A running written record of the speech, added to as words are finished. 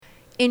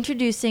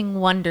Introducing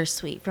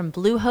Wondersuite from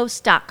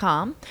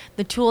Bluehost.com,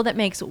 the tool that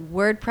makes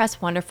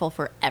WordPress wonderful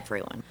for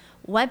everyone.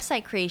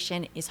 Website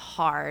creation is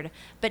hard,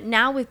 but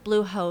now with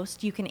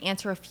Bluehost, you can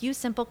answer a few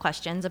simple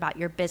questions about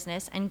your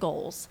business and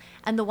goals,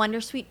 and the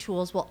Wondersuite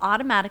tools will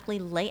automatically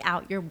lay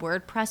out your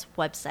WordPress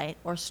website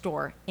or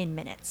store in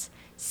minutes.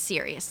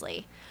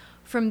 Seriously.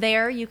 From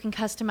there, you can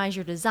customize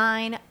your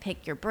design,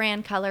 pick your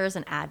brand colors,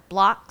 and add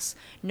blocks.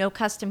 No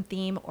custom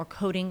theme or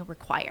coding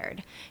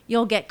required.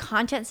 You'll get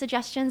content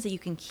suggestions that you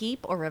can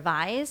keep or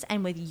revise,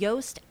 and with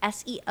Yoast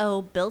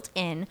SEO built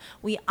in,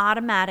 we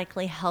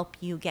automatically help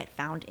you get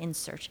found in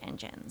search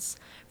engines.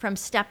 From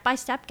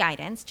step-by-step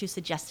guidance to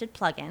suggested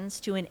plugins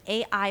to an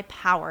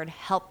AI-powered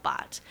help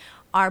bot,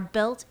 our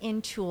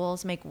built-in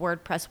tools make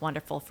WordPress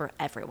wonderful for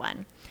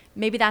everyone.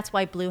 Maybe that's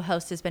why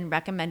Bluehost has been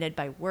recommended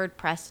by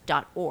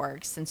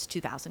WordPress.org since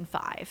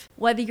 2005.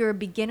 Whether you're a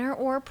beginner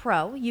or a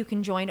pro, you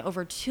can join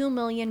over 2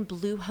 million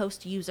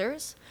Bluehost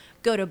users.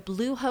 Go to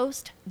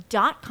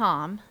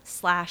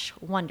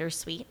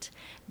bluehost.com/wondersuite.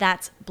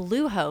 That's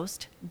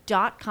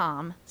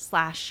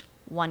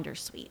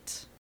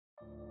bluehost.com/wondersuite.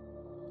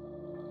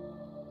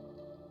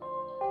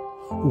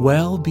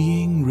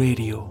 Wellbeing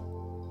Radio.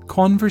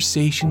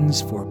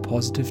 Conversations for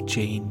positive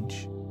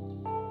change.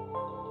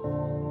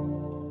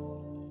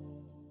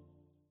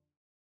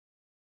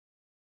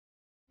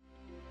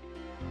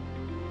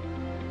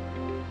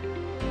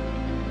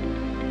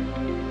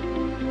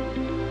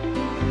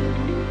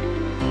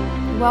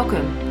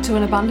 Welcome to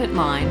An Abundant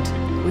Mind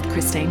with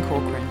Christine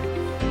Corcoran.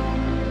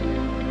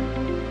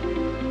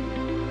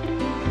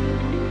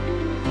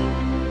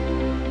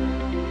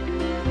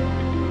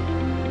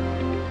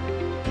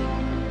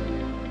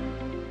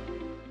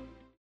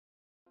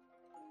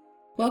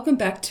 Welcome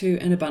back to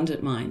An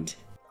Abundant Mind.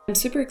 I'm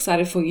super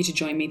excited for you to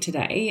join me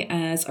today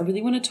as I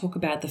really want to talk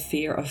about the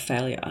fear of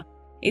failure.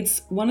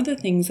 It's one of the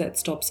things that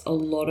stops a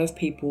lot of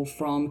people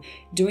from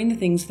doing the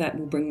things that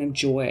will bring them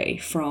joy,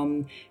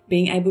 from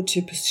being able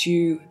to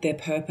pursue their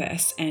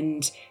purpose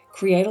and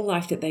create a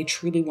life that they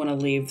truly want to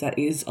live that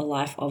is a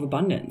life of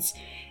abundance.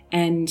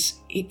 And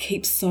it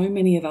keeps so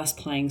many of us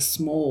playing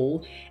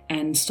small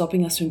and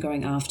stopping us from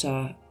going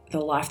after the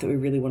life that we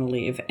really want to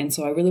live. And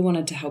so I really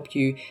wanted to help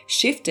you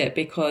shift it,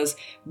 because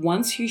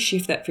once you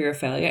shift that fear of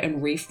failure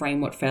and reframe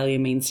what failure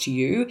means to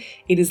you,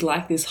 it is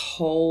like this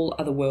whole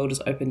other world has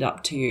opened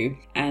up to you.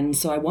 And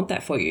so I want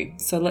that for you.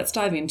 So let's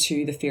dive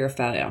into the fear of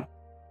failure.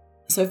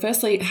 So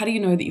firstly, how do you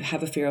know that you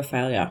have a fear of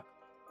failure?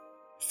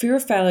 Fear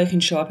of failure can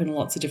show up in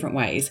lots of different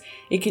ways.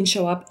 It can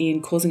show up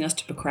in causing us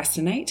to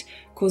procrastinate,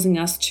 causing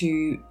us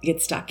to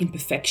get stuck in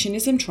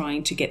perfectionism,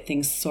 trying to get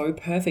things so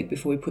perfect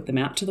before we put them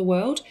out to the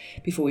world,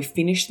 before we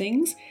finish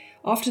things.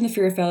 Often the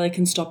fear of failure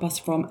can stop us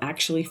from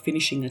actually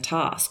finishing a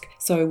task.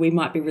 So we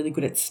might be really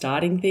good at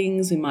starting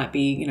things, we might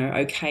be,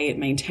 okay at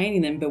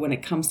maintaining them, but when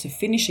it comes to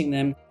finishing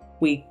them,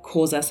 we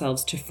cause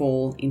ourselves to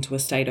fall into a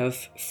state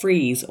of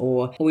freeze,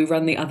 or we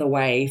run the other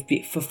way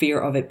for fear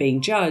of it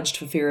being judged,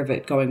 for fear of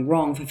it going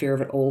wrong, for fear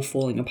of it all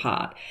falling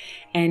apart.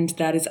 And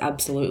that is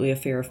absolutely a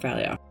fear of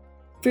failure.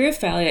 Fear of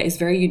failure is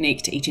very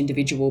unique to each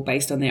individual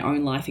based on their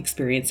own life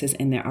experiences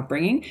and their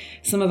upbringing.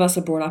 Some of us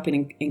are brought up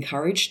and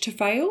encouraged to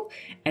fail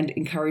and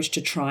encouraged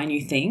to try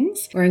new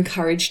things. We're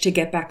encouraged to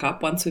get back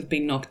up once we've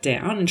been knocked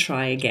down and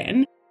try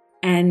again.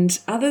 And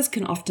others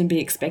can often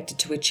be expected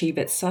to achieve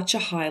at such a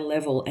high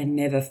level and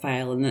never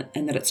fail, and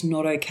that it's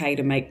not okay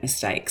to make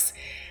mistakes.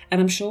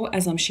 And I'm sure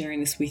as I'm sharing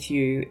this with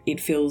you,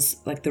 it feels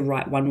like the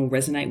right one will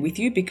resonate with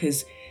you,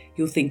 because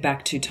you'll think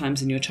back to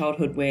times in your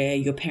childhood where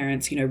your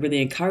parents,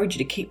 really encourage you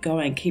to keep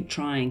going, keep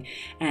trying,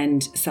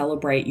 and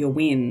celebrate your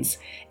wins.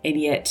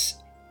 And yet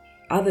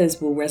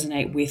others will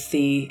resonate with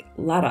the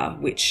latter,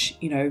 which,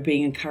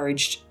 being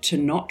encouraged to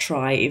not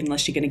try even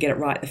unless you're going to get it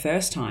right the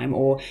first time,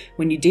 or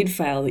when you did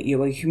fail, that you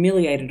were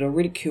humiliated or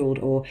ridiculed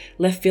or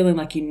left feeling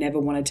like you never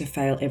wanted to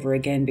fail ever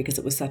again because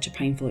it was such a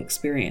painful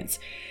experience.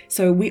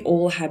 So we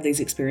all have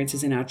these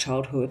experiences in our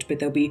childhood, but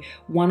there'll be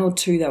one or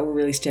two that will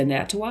really stand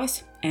out to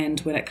us.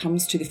 And when it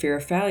comes to the fear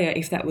of failure,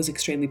 if that was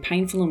extremely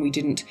painful and we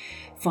didn't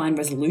find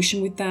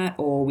resolution with that,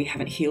 or we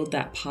haven't healed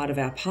that part of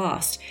our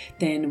past,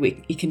 then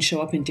it can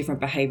show up in different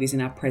behaviors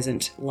in our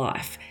present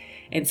life.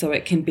 And so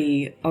it can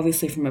be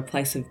obviously from a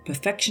place of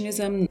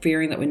perfectionism,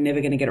 fearing that we're never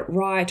going to get it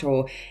right,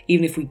 or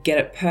even if we get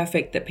it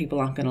perfect, that people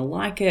aren't going to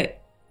like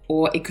it.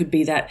 Or it could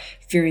be that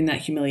fearing that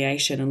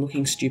humiliation and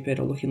looking stupid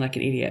or looking like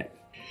an idiot.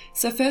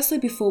 So firstly,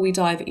 before we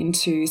dive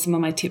into some of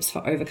my tips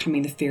for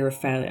overcoming the fear of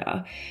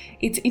failure,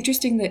 it's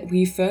interesting that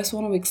we first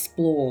want to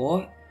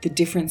explore the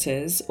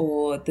differences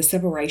or the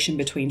separation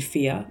between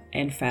fear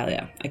and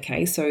failure.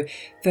 Okay, so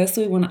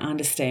firstly, we want to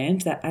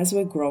understand that as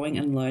we're growing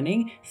and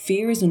learning,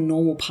 fear is a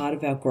normal part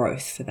of our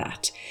growth for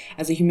that.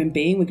 As a human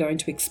being, we're going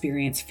to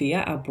experience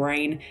fear. Our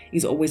brain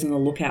is always on the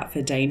lookout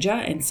for danger.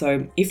 And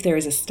so if there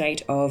is a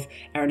state of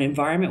an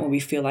environment where we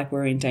feel like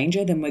we're in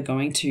danger, then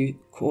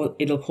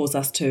it'll cause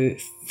us to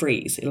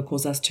freeze. It'll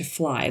cause us to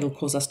fly. It'll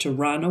cause us to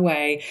run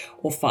away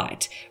or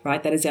fight,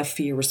 right? That is our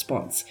fear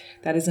response.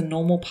 That is a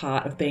normal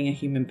part of being a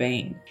human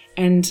being.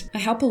 And I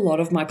help a lot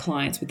of my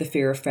clients with the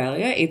fear of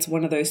failure. It's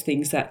one of those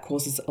things that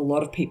causes a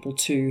lot of people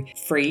to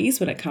freeze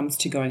when it comes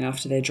to going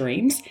after their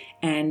dreams.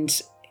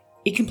 And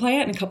it can play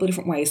out in a couple of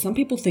different ways. Some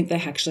people think they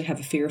actually have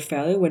a fear of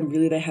failure when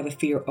really they have a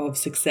fear of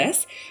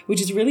success,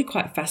 which is really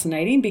quite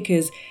fascinating,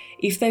 because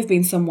if they've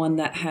been someone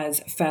that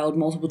has failed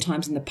multiple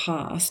times in the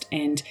past,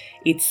 and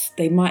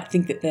they might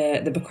think that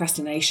the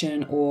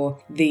procrastination or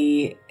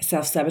the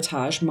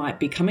self-sabotage might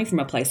be coming from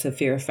a place of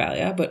fear of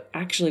failure, but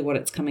actually what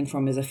it's coming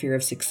from is a fear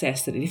of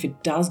success, that if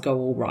it does go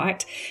all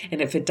right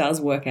and if it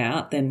does work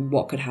out, then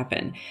what could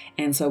happen?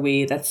 And so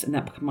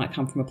that might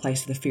come from a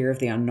place of the fear of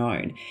the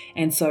unknown.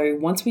 And so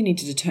once we need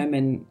to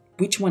determine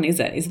which one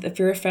is it the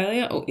fear of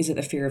failure or is it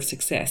the fear of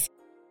success?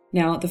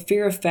 Now, the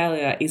fear of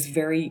failure is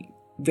very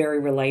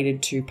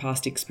related to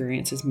past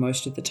experiences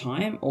most of the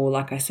time. Or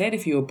like I said,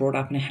 if you were brought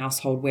up in a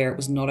household where it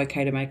was not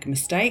okay to make a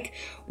mistake,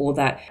 or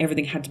that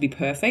everything had to be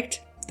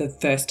perfect the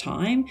first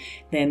time,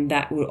 then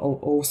that would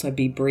also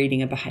be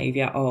breeding a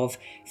behavior of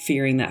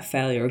fearing that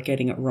failure or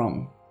getting it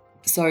wrong.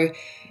 So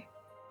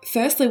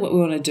firstly, what we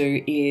want to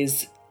do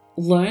is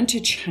learn to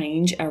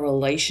change our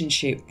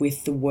relationship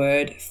with the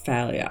word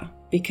failure,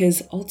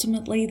 because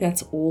ultimately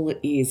that's all it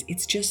is.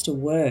 It's just a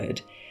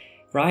word.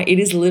 Right? It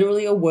is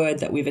literally a word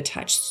that we've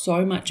attached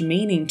so much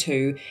meaning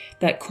to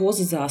that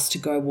causes us to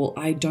go, well,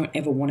 I don't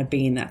ever want to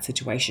be in that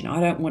situation. I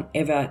don't want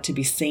ever to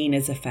be seen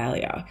as a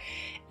failure.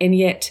 And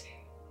yet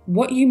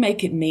what you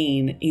make it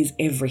mean is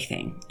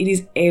everything. It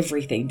is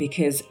everything,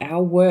 because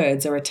our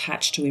words are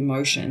attached to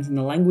emotions, and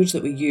the language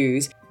that we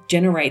use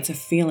generates a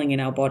feeling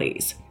in our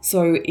bodies.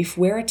 So if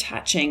we're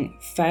attaching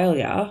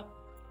failure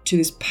to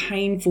this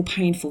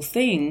painful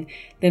thing,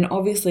 then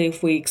obviously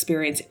if we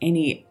experience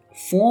any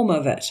form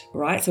of it,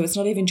 right? So it's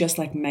not even just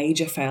like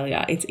major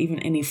failure, it's even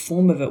any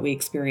form of it, we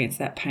experience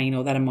that pain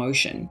or that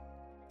emotion.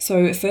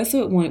 So first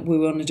what we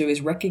want to do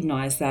is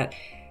recognize that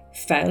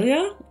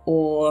failure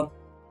or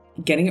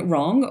getting it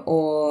wrong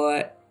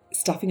or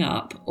stuffing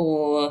up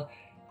or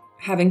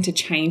having to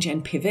change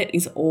and pivot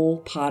is all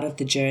part of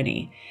the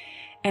journey.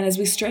 And as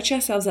we stretch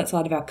ourselves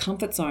outside of our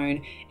comfort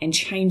zone and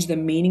change the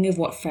meaning of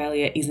what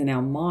failure is in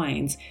our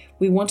minds,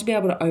 we want to be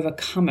able to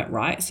overcome it,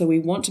 right? So we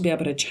want to be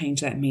able to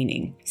change that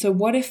meaning. So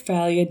what if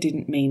failure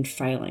didn't mean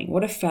failing?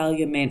 What if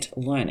failure meant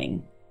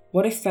learning?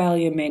 What if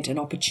failure meant an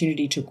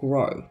opportunity to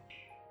grow?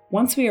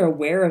 Once we are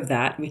aware of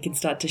that, we can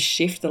start to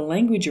shift the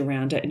language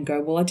around it and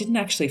go, well, I didn't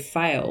actually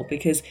fail,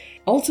 because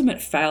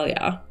ultimate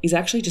failure is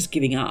actually just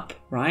giving up,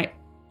 right?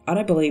 I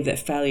don't believe that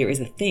failure is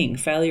a thing.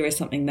 Failure is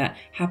something that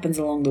happens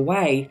along the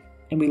way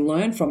and we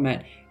learn from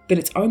it, but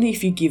it's only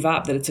if you give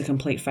up that it's a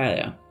complete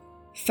failure.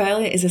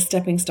 Failure is a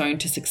stepping stone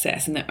to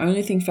success, and the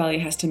only thing failure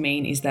has to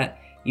mean is that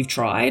you've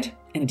tried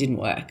and it didn't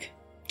work.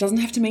 It doesn't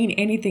have to mean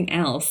anything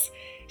else.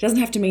 It doesn't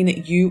have to mean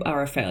that you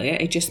are a failure.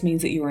 It just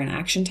means that you are an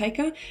action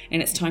taker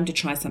and it's time to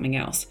try something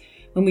else.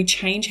 When we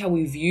change how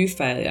we view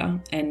failure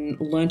and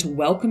learn to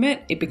welcome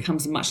it, it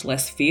becomes much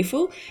less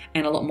fearful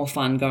and a lot more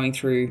fun going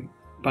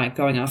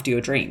after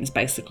your dreams,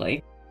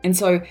 basically. And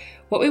so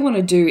what we want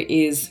to do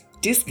is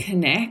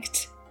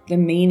disconnect the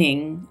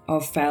meaning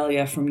of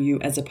failure from you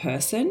as a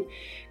person,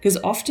 because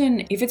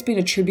often if it's been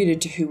attributed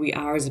to who we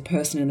are as a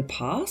person in the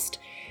past,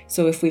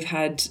 so if we've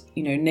had,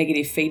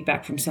 negative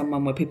feedback from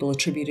someone where people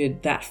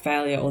attributed that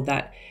failure or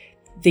that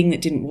thing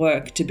that didn't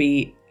work to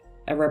be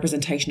a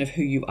representation of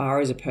who you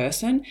are as a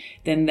person,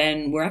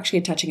 then we're actually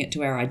attaching it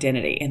to our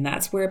identity. And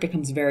that's where it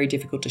becomes very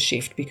difficult to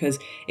shift, because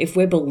if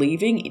we're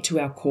believing to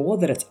our core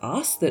that it's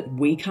us, that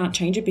we can't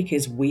change it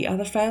because we are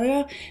the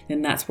failure,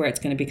 then that's where it's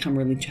going to become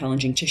really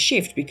challenging to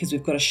shift, because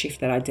we've got to shift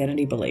that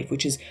identity belief,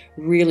 which is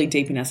really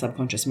deep in our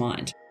subconscious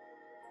mind.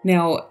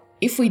 Now,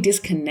 if we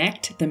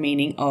disconnect the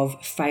meaning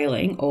of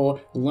failing or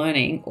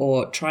learning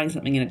or trying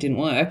something and it didn't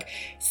work,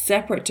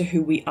 separate to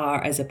who we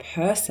are as a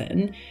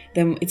person,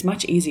 then it's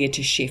much easier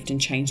to shift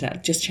and change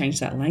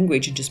that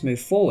language and just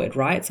move forward,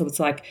 right? So it's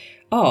like,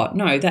 oh,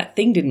 no, that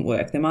thing didn't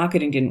work. The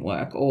marketing didn't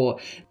work. Or,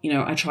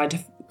 I tried to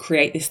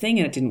create this thing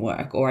and it didn't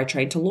work. Or I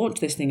tried to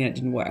launch this thing and it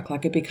didn't work.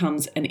 Like, it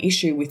becomes an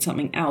issue with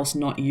something else,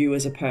 not you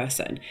as a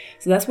person.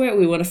 So that's where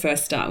we want to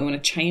first start. We want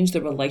to change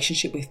the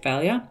relationship with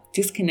failure,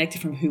 disconnect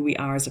it from who we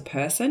are as a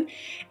person,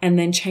 and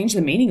then change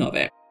the meaning of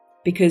it.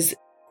 Because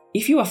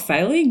if you are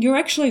failing, you're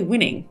actually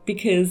winning,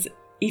 because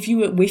if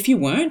you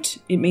weren't,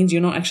 it means you're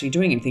not actually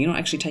doing anything. You're not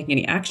actually taking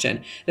any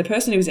action. The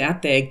person who's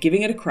out there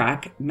giving it a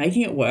crack,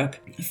 making it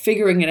work,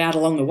 figuring it out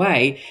along the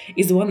way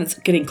is the one that's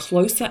getting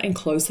closer and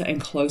closer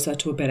and closer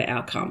to a better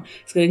outcome.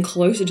 It's getting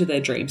closer to their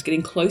dreams,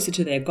 getting closer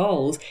to their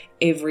goals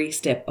every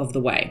step of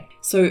the way.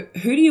 So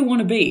who do you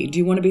want to be? Do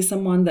you want to be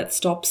someone that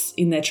stops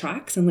in their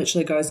tracks and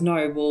literally goes,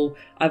 no, well,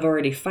 I've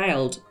already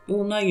failed?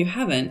 Well, no, you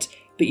haven't,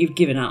 but you've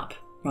given up.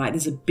 Right?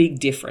 There's a big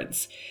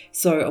difference.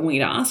 So I want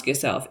you to ask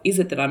yourself, is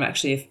it that I'm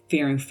actually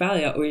fearing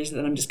failure, or is it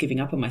that I'm just giving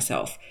up on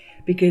myself?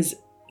 Because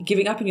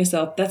giving up on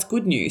yourself, that's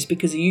good news,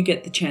 because you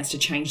get the chance to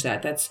change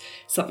that. That's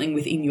something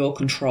within your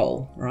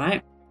control,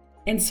 right?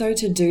 And so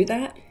to do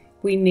that,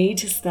 we need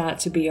to start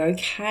to be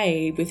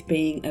okay with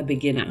being a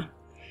beginner.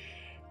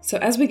 So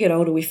as we get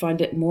older, we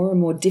find it more and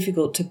more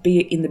difficult to be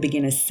in the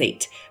beginner's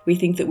seat. We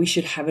think that we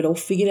should have it all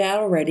figured out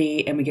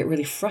already, and we get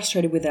really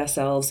frustrated with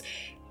ourselves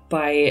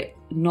by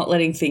not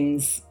letting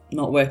things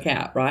not work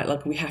out, right?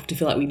 Like we have to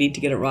feel like we need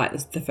to get it right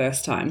the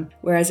first time.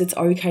 Whereas it's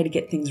okay to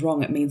get things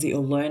wrong. It means that you're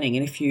learning.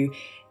 And if you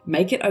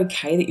make it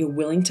okay that you're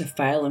willing to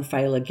fail and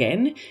fail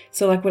again.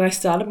 So like when I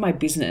started my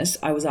business,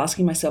 I was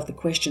asking myself the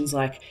questions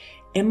like,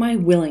 am I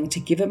willing to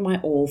give it my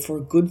all for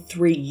a good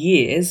 3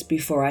 years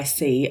before I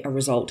see a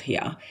result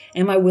here?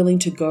 Am I willing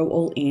to go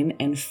all in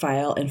and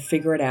fail and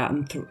figure it out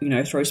and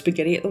throw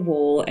spaghetti at the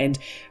wall and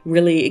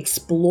really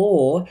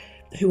explore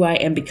who I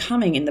am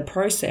becoming in the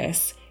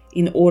process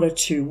in order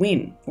to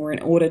win or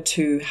in order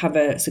to have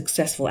a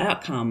successful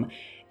outcome?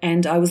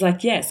 And I was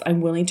like, yes,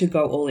 I'm willing to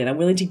go all in. I'm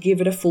willing to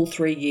give it a full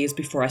 3 years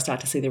before I start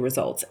to see the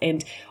results.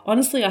 And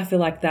honestly, I feel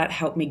like that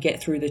helped me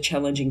get through the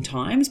challenging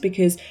times,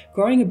 because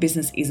growing a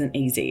business isn't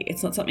easy.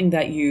 It's not something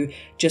that you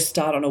just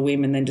start on a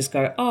whim and then just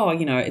go,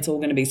 it's all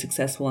going to be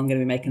successful. I'm going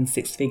to be making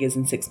 6 figures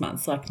in 6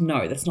 months. Like,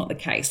 no, that's not the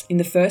case. In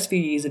the first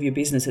few years of your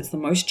business, it's the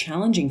most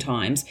challenging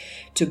times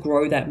to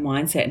grow that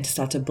mindset and to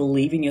start to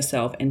believe in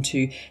yourself and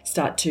to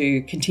start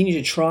to continue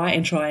to try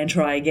and try and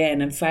try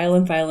again and fail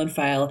and fail and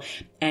fail.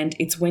 And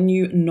it's when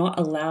you not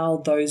allow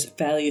those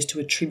failures to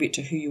attribute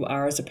to who you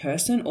are as a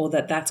person, or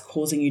that's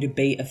causing you to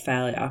be a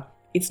failure.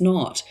 It's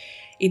not.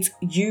 It's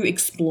you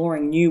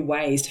exploring new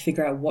ways to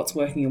figure out what's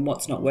working and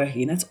what's not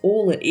working. And that's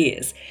all it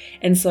is.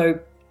 And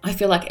so I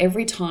feel like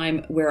every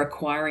time we're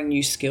acquiring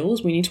new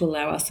skills, we need to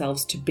allow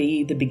ourselves to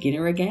be the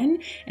beginner again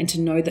and to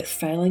know that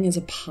failing is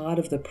a part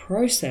of the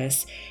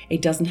process.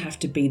 It doesn't have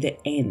to be the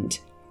end.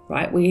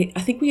 Right?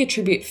 I think we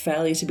attribute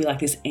failure to be like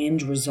this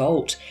end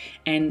result.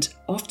 And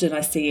often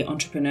I see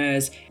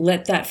entrepreneurs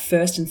let that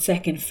first and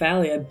second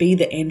failure be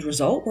the end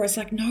result, where it's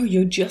like, no,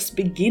 you're just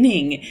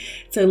beginning.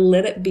 So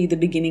let it be the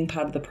beginning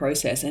part of the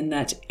process. And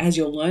that as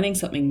you're learning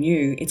something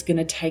new, it's going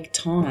to take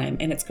time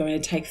and it's going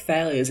to take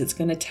failures. It's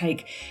going to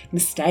take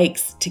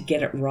mistakes to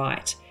get it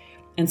right.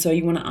 And so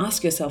you want to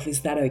ask yourself,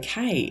 is that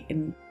okay?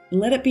 And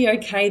let it be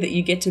okay that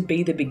you get to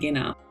be the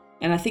beginner.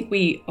 And I think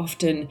we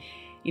often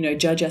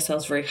judge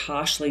ourselves very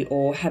harshly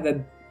or have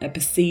a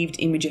perceived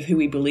image of who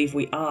we believe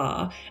we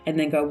are, and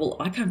then go, well,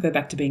 I can't go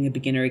back to being a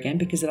beginner again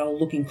because then I'll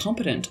look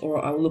incompetent,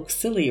 or I'll look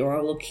silly, or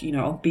I'll look,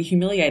 I'll be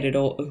humiliated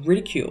or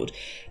ridiculed.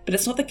 But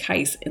it's not the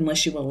case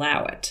unless you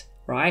allow it,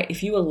 right?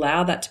 If you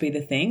allow that to be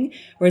the thing,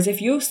 whereas if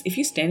you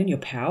stand in your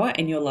power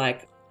and you're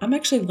like, I'm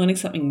actually learning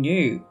something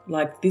new,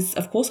 like this,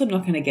 of course I'm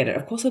not going to get it.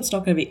 Of course it's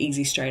not going to be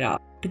easy straight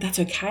up, but that's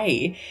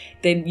okay.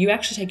 Then you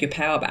actually take your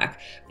power back.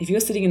 If you're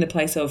sitting in the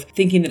place of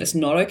thinking that it's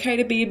not okay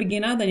to be a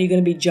beginner, then you're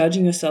going to be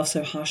judging yourself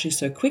so harshly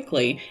so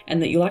quickly,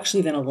 and that you'll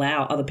actually then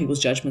allow other people's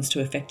judgments to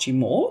affect you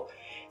more.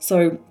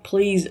 So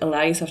please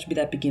allow yourself to be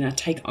that beginner,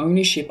 take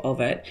ownership of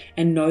it,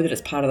 and know that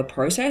it's part of the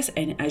process.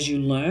 And as you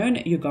learn,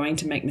 you're going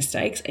to make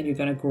mistakes and you're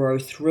going to grow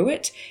through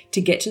it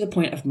to get to the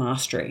point of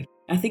mastery.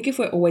 I think if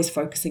we're always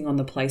focusing on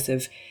the place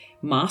of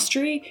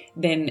mastery,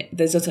 then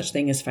there's no such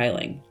thing as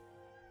failing.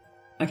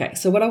 Okay,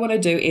 so what I want to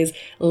do is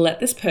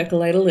let this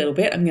percolate a little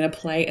bit. I'm going to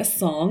play a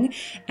song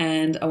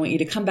and I want you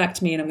to come back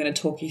to me, and I'm going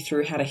to talk you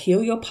through how to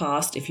heal your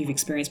past if you've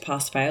experienced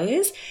past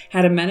failures,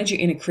 how to manage your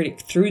inner critic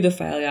through the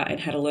failure,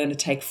 and how to learn to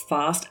take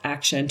fast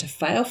action to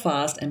fail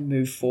fast and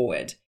move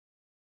forward.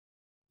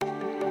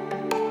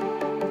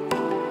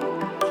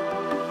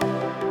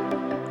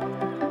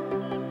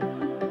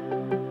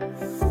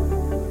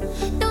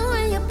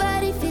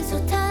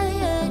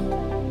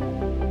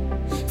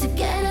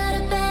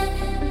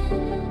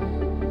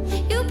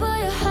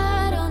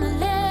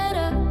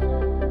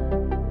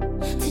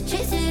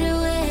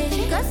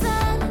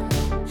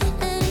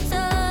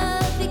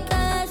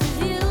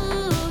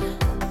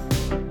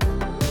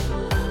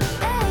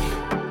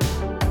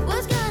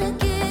 What's gonna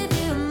give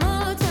you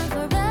more time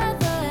forever?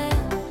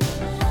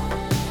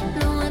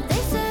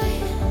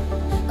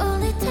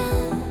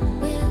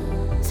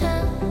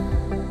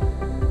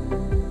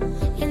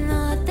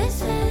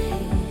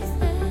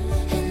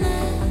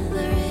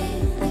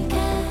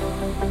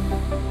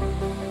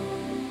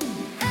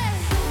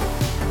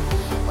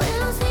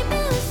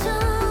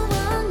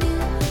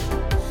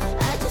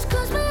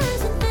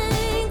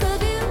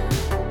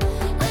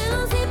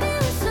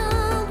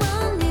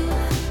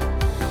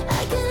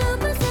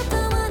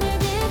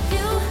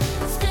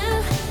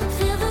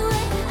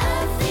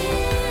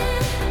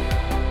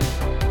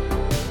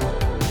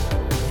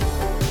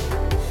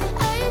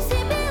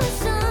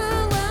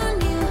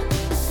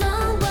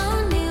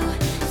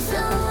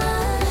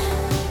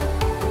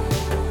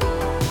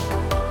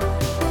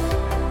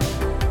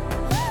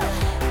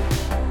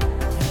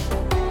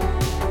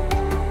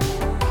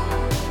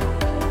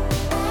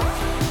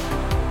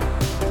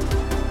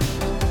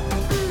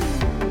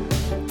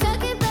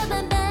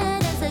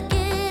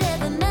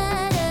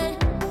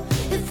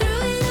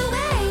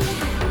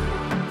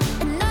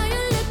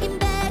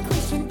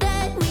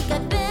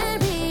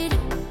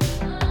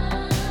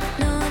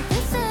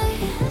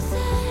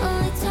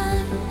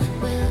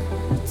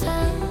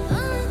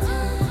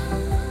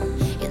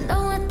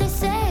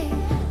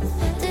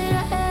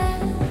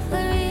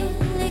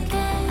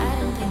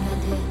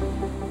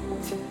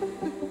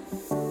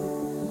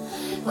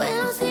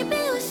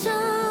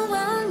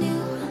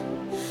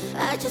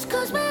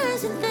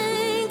 eyes and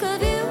think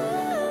of you.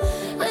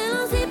 When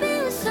I'm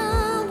sleeping with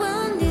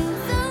someone new,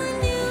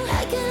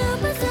 I can't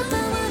help myself, I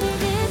wanna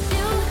kiss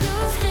you.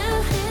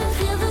 Still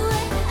feel the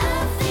way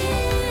I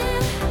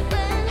feel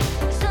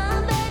when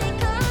somebody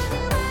calls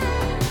you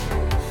mine.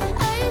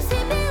 Are you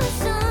sleeping with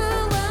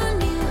someone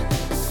new?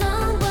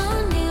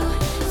 Someone new,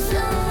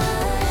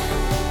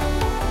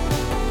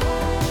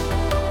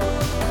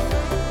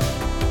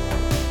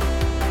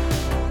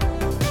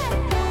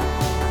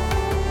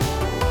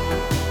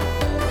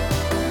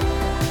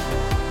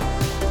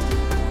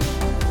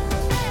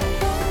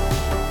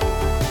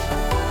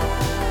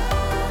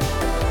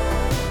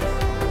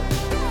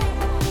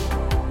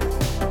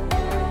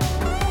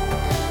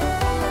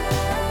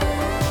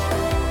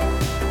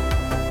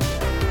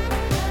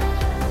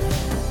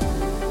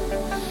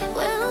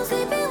 when I'm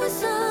sleeping with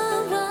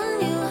someone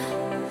new,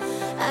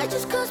 I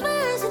just close my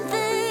eyes and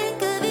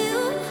think of you.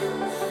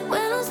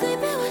 When I'm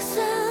sleeping with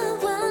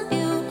someone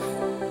new.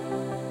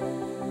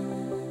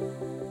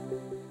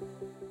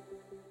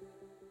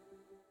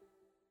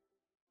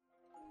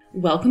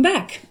 Welcome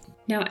back.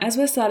 Now, as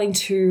we're starting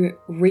to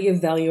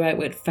reevaluate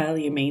what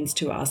failure means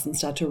to us and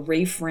start to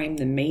reframe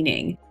the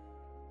meaning,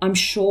 I'm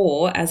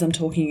sure as I'm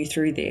talking you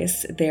through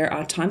this, there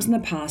are times in the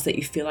past that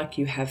you feel like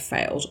you have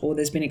failed, or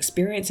there's been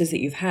experiences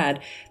that you've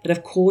had that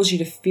have caused you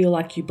to feel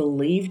like you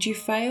believed you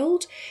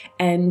failed.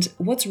 And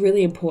what's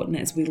really important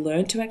is we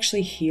learn to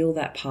actually heal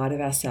that part of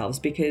ourselves,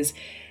 because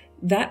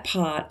that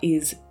part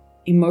is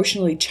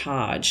emotionally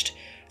charged.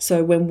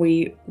 So when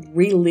we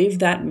relive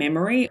that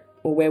memory,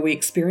 or where we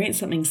experience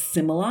something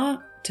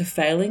similar to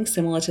failing,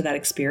 similar to that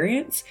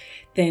experience,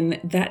 then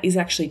that is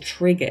actually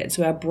triggered.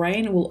 So our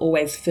brain will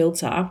always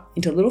filter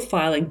into little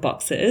filing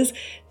boxes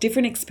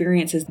different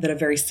experiences that are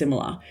very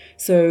similar,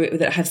 so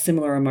that have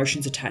similar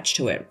emotions attached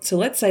to it. So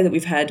let's say that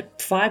we've had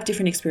 5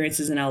 different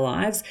experiences in our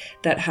lives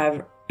that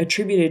have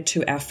attributed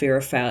to our fear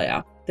of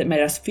failure, that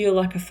made us feel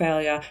like a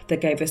failure, that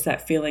gave us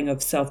that feeling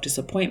of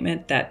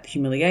self-disappointment, that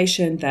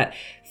humiliation, that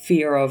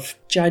fear of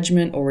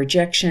judgment or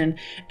rejection,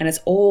 and it's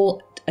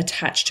all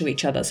attached to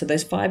each other. So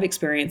those 5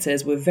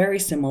 experiences were very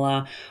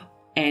similar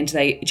and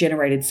they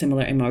generated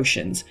similar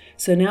emotions.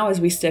 So now as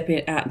we step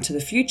out into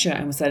the future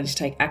and we're starting to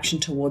take action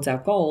towards our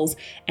goals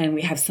and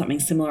we have something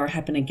similar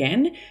happen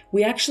again,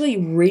 we actually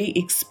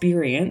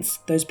re-experience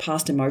those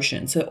past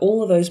emotions. So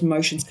all of those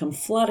emotions come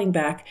flooding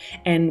back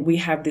and we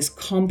have this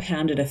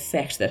compounded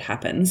effect that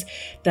happens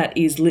that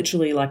is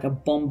literally like a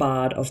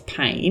bombard of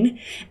pain.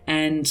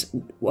 And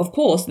of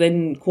course,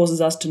 then causes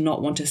us to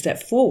not want to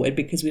step forward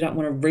because we don't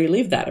want to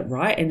relive that,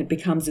 right? And it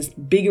becomes this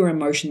bigger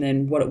emotion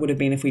than what it would have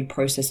been if we'd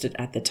processed it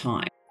at the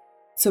time.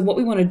 So what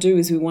we want to do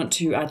is we want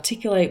to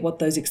articulate what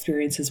those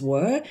experiences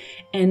were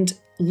and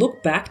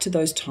look back to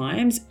those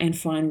times and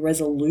find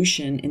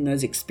resolution in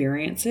those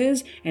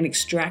experiences and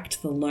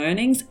extract the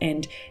learnings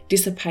and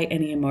dissipate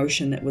any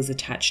emotion that was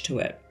attached to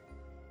it.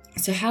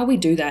 So how we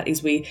do that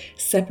is we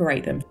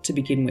separate them to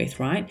begin with,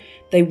 right?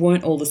 They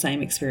weren't all the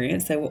same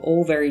experience. They were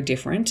all very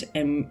different.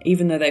 And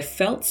even though they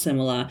felt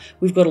similar,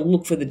 we've got to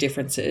look for the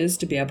differences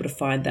to be able to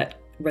find that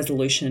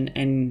resolution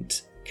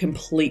and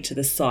complete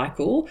the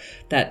cycle,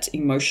 that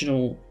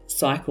emotional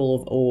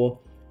cycle or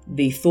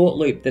the thought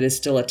loop that is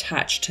still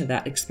attached to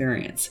that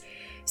experience.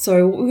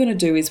 So what we're going to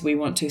do is we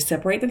want to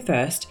separate them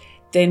first.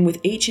 Then with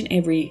each and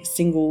every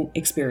single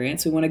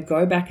experience, we want to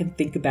go back and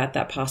think about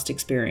that past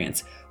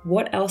experience.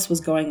 What else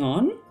was going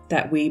on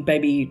that we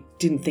maybe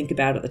didn't think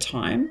about at the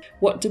time?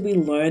 What did we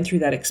learn through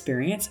that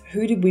experience?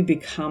 Who did we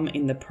become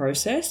in the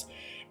process?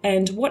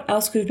 And what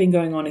else could have been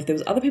going on if there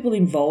was other people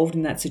involved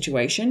in that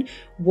situation?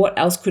 What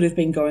else could have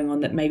been going on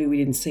that maybe we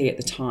didn't see at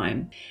the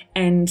time?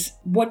 And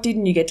what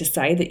didn't you get to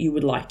say that you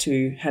would like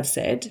to have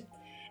said?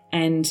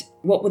 And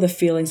what were the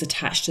feelings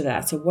attached to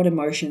that? So what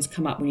emotions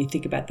come up when you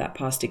think about that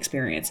past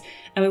experience?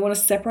 And we want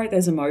to separate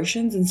those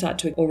emotions and start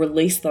to, or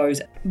release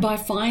those by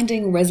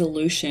finding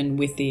resolution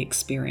with the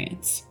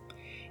experience.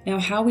 Now,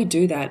 how we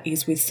do that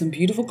is with some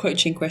beautiful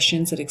coaching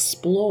questions that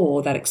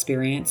explore that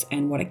experience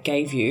and what it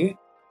gave you.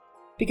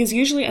 Because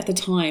usually at the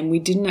time, we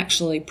didn't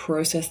actually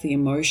process the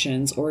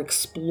emotions or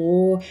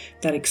explore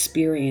that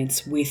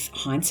experience with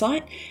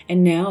hindsight.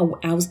 And now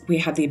we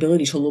have the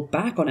ability to look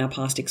back on our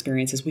past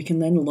experiences. We can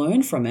then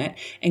learn from it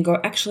and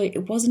go, actually,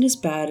 it wasn't as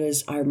bad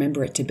as I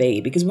remember it to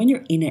be. Because when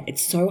you're in it,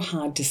 it's so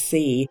hard to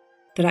see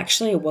that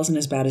actually it wasn't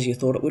as bad as you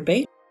thought it would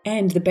be.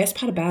 And the best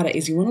part about it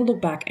is you want to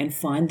look back and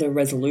find the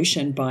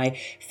resolution by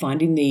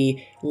finding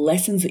the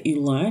lessons that you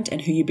learned and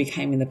who you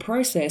became in the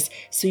process,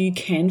 so you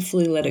can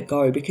fully let it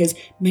go, because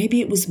maybe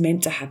it was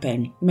meant to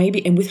happen.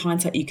 Maybe, and with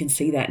hindsight, you can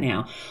see that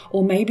now.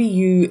 Or maybe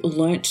you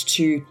learnt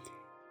to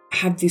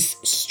have this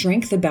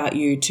strength about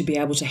you to be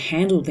able to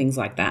handle things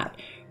like that,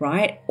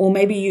 right? Or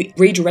maybe you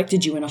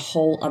redirected you in a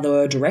whole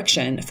other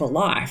direction for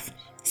life.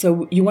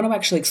 So you want to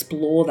actually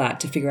explore that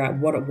to figure out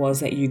what it was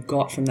that you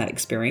got from that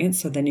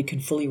experience, so then you can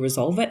fully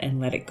resolve it and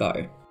let it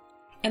go.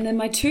 And then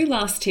my 2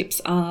 last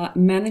tips are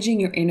managing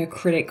your inner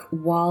critic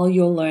while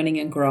you're learning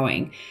and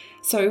growing.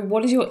 So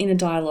what does your inner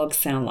dialogue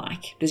sound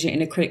like? Does your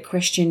inner critic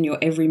question your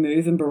every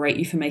move and berate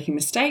you for making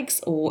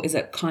mistakes, or is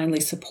it kindly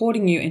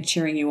supporting you and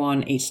cheering you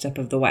on each step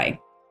of the way?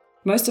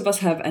 Most of us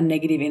have a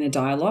negative inner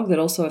dialogue that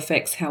also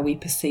affects how we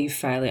perceive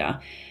failure.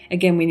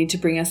 Again, we need to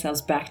bring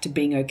ourselves back to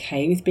being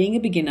okay with being a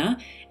beginner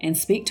and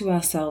speak to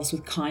ourselves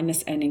with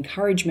kindness and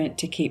encouragement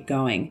to keep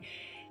going.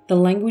 The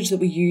language that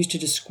we use to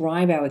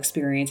describe our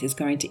experience is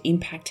going to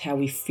impact how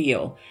we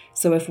feel.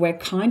 So if we're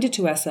kinder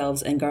to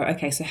ourselves and go,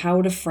 okay, so how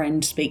would a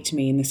friend speak to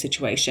me in this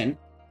situation?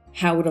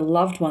 How would a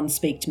loved one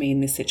speak to me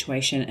in this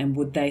situation? And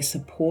would they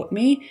support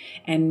me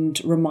and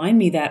remind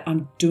me that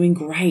I'm doing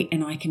great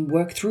and I can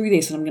work through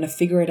this and I'm going to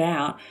figure it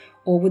out?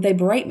 Or would they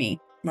berate me,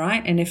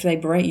 right? And if they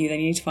berate you, then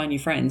you need to find new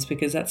friends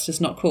because that's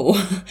just not cool.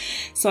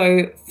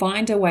 So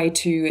find a way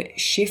to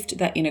shift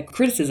that inner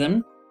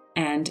criticism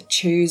and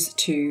choose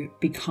to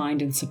be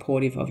kind and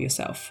supportive of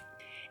yourself.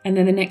 And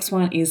then the next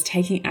one is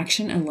taking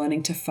action and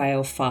learning to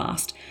fail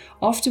fast.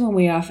 Often when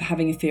we are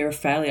having a fear of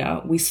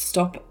failure, we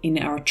stop in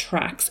our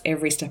tracks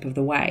every step of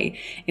the way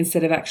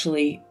instead of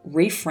actually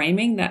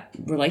reframing that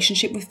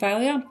relationship with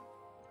failure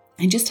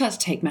and just start to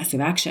take massive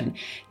action.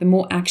 The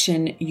more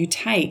action you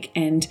take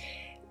and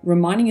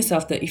reminding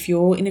yourself that if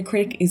your inner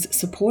critic is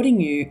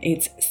supporting you,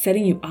 it's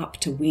setting you up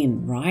to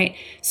win, right?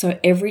 So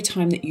every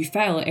time that you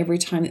fail, every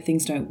time that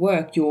things don't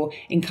work, you're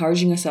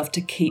encouraging yourself to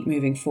keep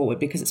moving forward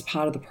because it's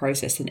part of the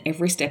process and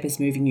every step is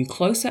moving you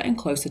closer and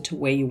closer to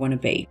where you want to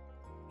be.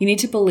 You need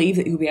to believe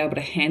that you'll be able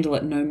to handle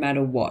it no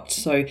matter what.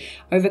 So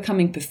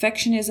overcoming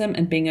perfectionism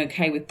and being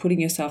okay with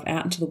putting yourself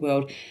out into the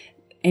world,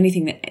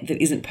 anything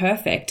that isn't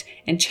perfect,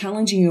 and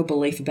challenging your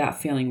belief about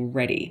feeling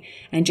ready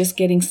and just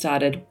getting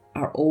started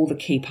are all the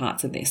key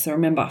parts of this. So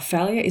remember,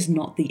 failure is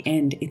not the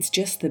end, it's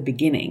just the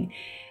beginning.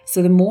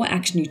 So the more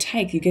action you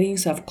take, you're getting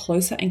yourself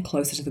closer and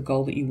closer to the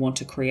goal that you want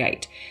to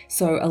create.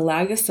 So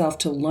allow yourself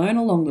to learn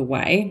along the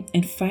way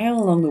and fail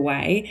along the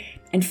way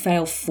and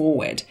fail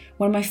forward.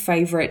 One of my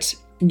favorite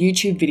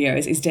YouTube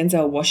videos is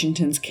Denzel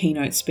Washington's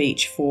keynote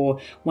speech for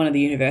one of the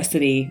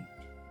university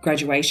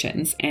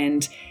graduations,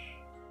 and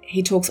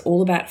he talks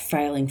all about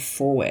failing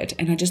forward.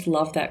 And I just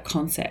love that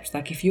concept.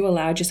 Like if you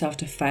allowed yourself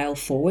to fail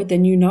forward,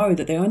 then you know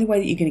that the only way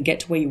that you're going to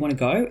get to where you want to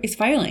go is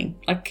failing.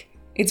 Like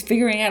it's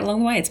figuring out along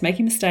the way. It's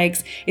making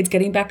mistakes. It's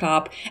getting back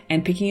up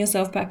and picking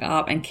yourself back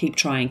up and keep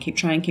trying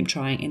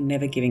and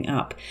never giving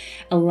up.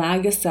 Allow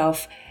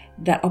yourself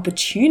that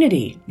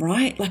opportunity,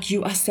 right? Like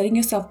you are setting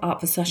yourself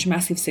up for such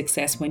massive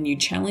success when you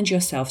challenge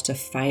yourself to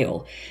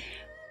fail.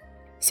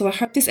 So I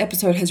hope this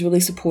episode has really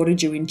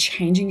supported you in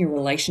changing your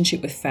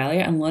relationship with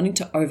failure and learning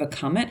to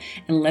overcome it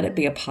and let it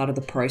be a part of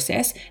the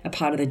process, a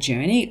part of the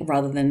journey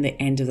rather than the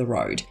end of the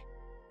road.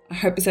 I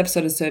hope this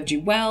episode has served you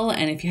well.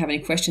 And if you have any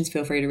questions,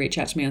 feel free to reach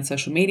out to me on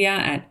social media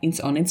on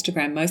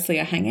Instagram. Mostly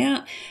I hang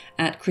out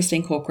at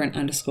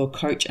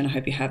 @ChristineCorcoran_coach. And I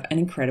hope you have an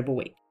incredible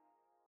week.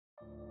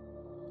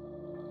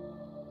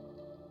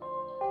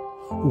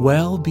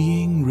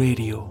 Well-Being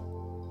Radio.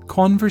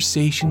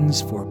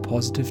 Conversations for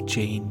positive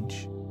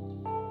change.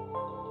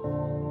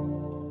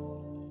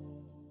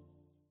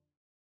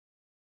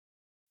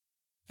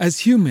 As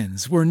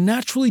humans, we're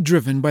naturally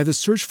driven by the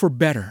search for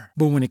better.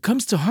 But when it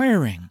comes to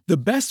hiring, the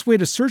best way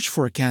to search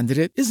for a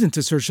candidate isn't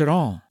to search at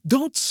all.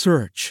 Don't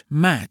search,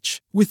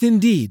 match with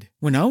Indeed.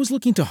 When I was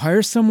looking to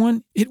hire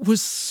someone, it was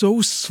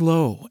so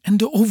slow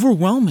and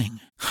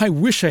overwhelming. I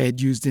wish I had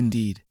used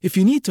Indeed. If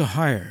you need to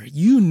hire,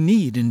 you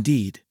need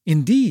Indeed.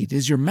 Indeed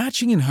is your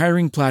matching and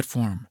hiring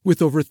platform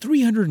with over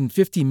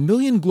 350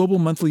 million global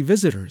monthly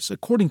visitors,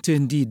 according to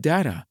Indeed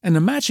data, and a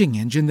matching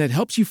engine that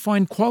helps you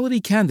find quality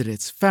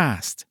candidates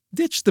fast.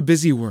 Ditch the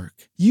busy work.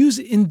 Use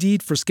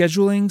Indeed for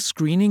scheduling,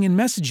 screening, and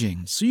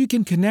messaging so you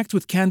can connect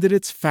with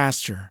candidates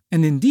faster.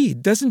 And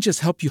Indeed doesn't just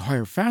help you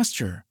hire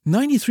faster.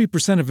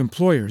 93% of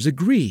employers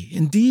agree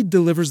Indeed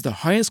delivers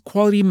the highest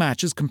quality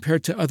matches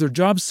compared to other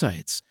job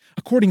sites,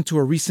 according to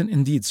a recent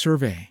Indeed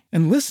survey.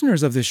 And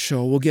listeners of this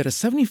show will get a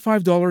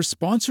 $75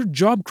 sponsored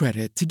job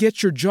credit to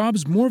get your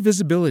jobs more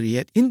visibility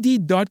at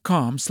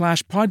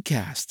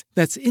Indeed.com/podcast.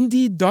 That's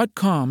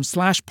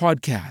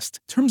Indeed.com/podcast.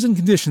 Terms and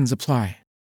conditions apply.